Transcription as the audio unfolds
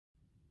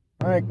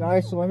Alright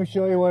guys, so let me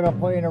show you what I'm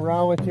playing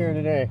around with here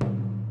today.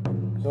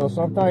 So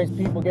sometimes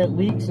people get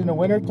leaks in the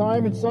winter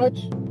time and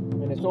such,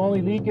 and it's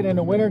only leaking in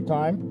the winter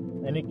time,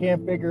 and they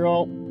can't figure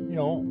out, you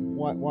know,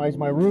 why is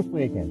my roof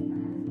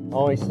leaking. I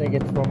always think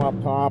it's from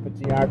up top, it's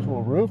the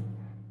actual roof.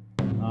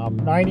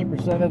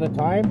 90% of the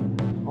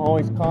time,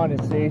 always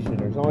condensation.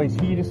 There's always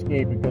heat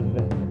escape because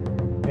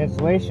of the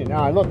insulation.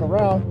 Now I look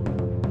around,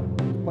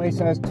 this place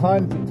has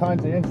tons and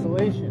tons of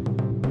insulation.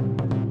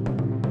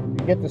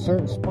 You get to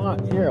certain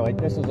spots here, like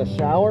this is a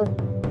shower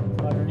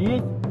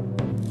underneath,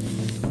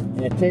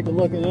 and take a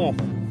look at this.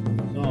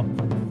 So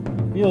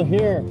you feel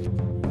here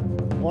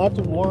lots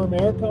of warm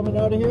air coming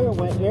out of here,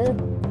 wet air.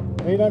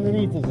 Right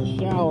underneath is a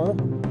shower,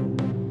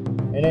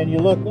 and then you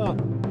look up,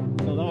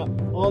 so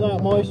that all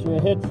that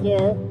moisture hits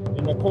there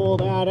in the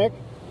cold attic.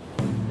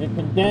 It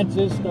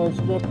condenses,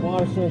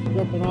 water starts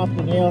dripping off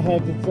the nail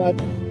heads and such.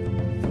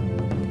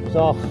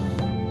 So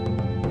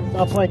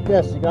stuff like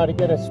this, you got to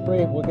get a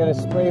spray. We'll get a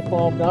spray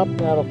foamed up.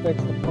 That'll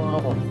fix the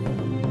problem.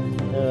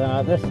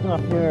 This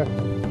stuff here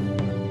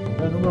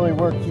doesn't really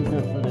work too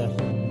good for this.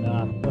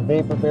 And, the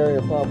vapor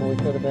barrier probably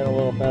could have been a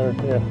little better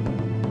too.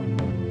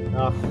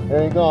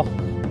 There you go.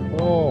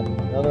 Boom,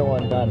 another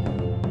one done.